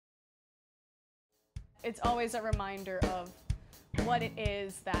It's always a reminder of what it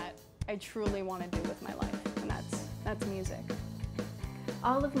is that I truly want to do with my life, and that's music.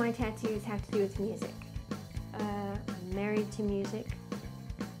 All of my tattoos have to do with music. I'm married to music.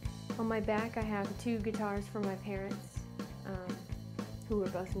 On my back I have 2 guitars from my parents, who were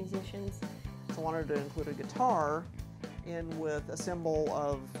both musicians. So I wanted to include a guitar in with a symbol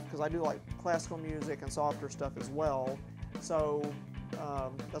of, because I do like classical music and softer stuff as well, so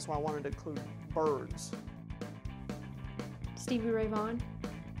that's why I wanted to include birds. Stevie Ray Vaughan,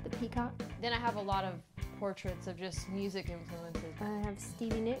 the peacock. Then I have a lot of portraits of just music influences. I have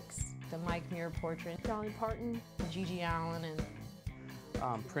Stevie Nicks, The Mike Muir portrait, Dolly Parton, Gigi Allen,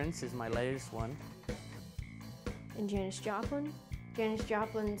 and Prince is my latest one. and Janis Joplin. Janis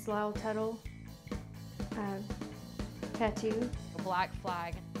Joplin's Lyle Tuttle tattoo, a black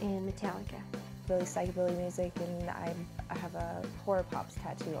flag. and Metallica. Really psychobilly music, and I have a Horror Pops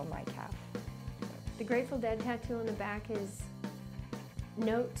tattoo on my calf. The Grateful Dead tattoo on the back is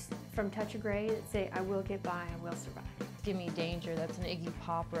notes from Touch of Grey that say, "I will get by, I will survive." Give Me Danger, that's an Iggy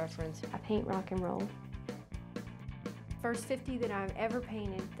Pop reference. I paint rock and roll. First 50 that I've ever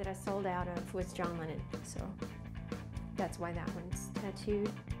painted that I sold out of was John Lennon, so that's why that one's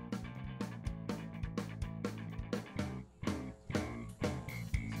tattooed.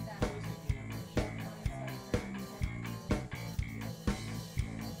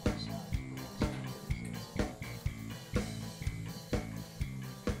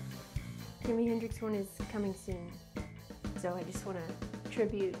 Jimi Hendrix one is coming soon, so I just want to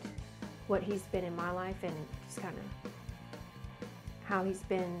tribute what he's been in my life and just kind of how he's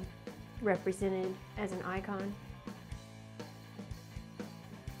been represented as an icon.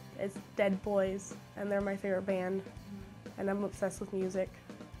 It's Dead Boys, and they're my favorite band, and I'm obsessed with music.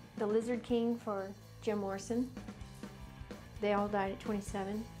 The Lizard King for Jim Morrison. They all died at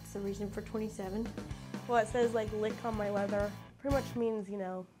 27. It's the reason for 27. Well, it says like lick on my leather. Pretty much means, you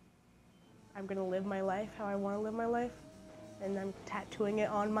know, I'm gonna live my life how I want to live my life, and I'm tattooing it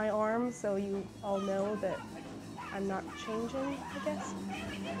on my arm so you all know that I'm not changing, I guess.